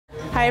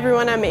Hi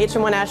everyone, I'm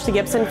HM1 Ashley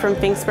Gibson from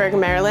Finksburg,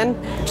 Maryland.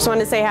 Just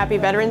wanted to say happy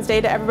Veterans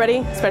Day to everybody,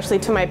 especially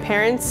to my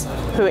parents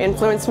who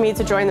influenced me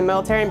to join the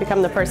military and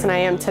become the person I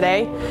am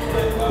today.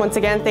 Once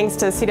again, thanks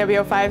to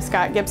CW05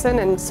 Scott Gibson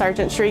and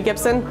Sergeant Cherie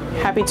Gibson.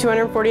 Happy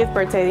 240th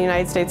birthday of the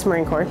United States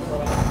Marine Corps.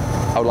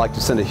 I would like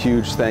to send a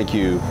huge thank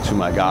you to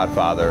my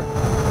godfather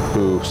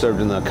who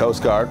served in the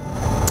Coast Guard,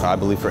 I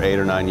believe for 8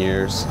 or 9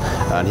 years,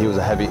 and he was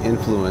a heavy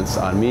influence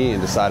on me in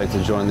deciding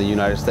to join the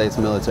United States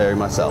military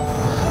myself.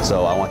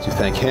 So I want to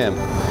thank him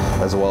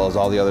as well as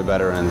all the other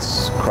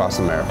veterans across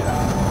America.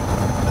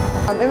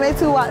 I'm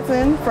MA2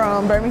 Watson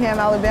from Birmingham,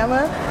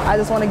 Alabama. I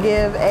just want to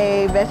give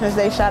a Veterans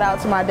Day shout out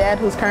to my dad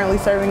who's currently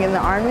serving in the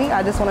Army.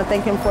 I just want to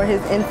thank him for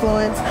his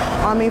influence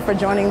on me for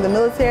joining the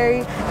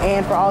military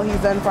and for all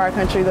he's done for our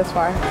country thus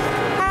far.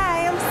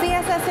 Hi, I'm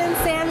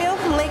CSSN Samuel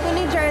from Lakewood,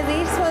 New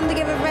Jersey. Just wanted to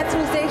give a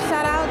Veterans Day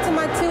shout out to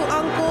my 2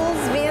 uncles,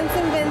 Vance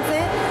and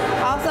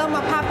Vincent. Also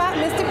my papa,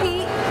 Mr.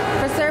 Pete,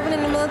 for serving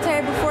in the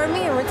military before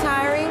me and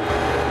retiring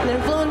and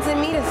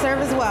influencing me to serve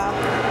as well.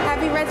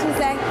 Happy Veterans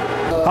Day.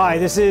 Hi,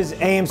 this is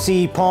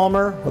AMC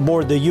Palmer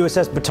aboard the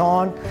USS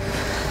Baton,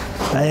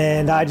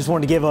 and I just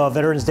wanted to give a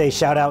Veterans Day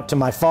shout out to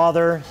my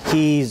father.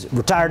 He's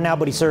retired now,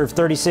 but he served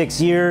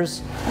 36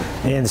 years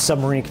in the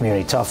submarine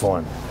community. Tough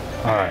one.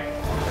 All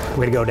right,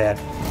 way to go, Dad.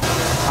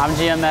 I'm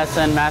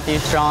GMSN Matthew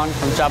Strong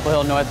from Chapel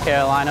Hill, North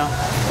Carolina.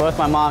 Both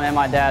my mom and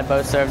my dad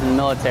both served in the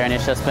military, and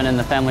it's just been in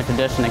the family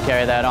tradition to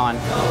carry that on.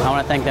 I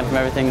want to thank them for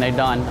everything they've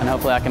done, and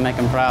hopefully I can make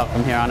them proud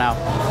from here on out.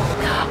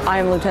 I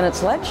am Lieutenant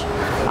Sledge.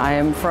 I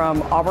am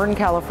from Auburn,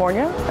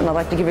 California, and I'd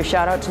like to give a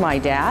shout out to my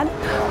dad,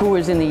 who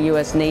was in the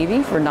U.S.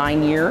 Navy for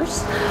 9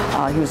 years.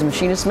 He was a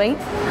machinist mate.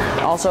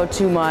 Also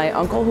to my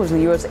uncle, who was in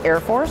the U.S. Air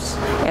Force,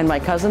 and my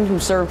cousin, who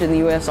served in the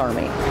U.S.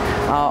 Army.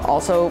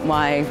 Also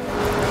my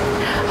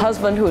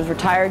husband, who is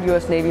retired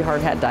U.S. Navy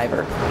hard hat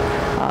diver.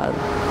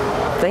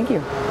 Thank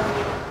you.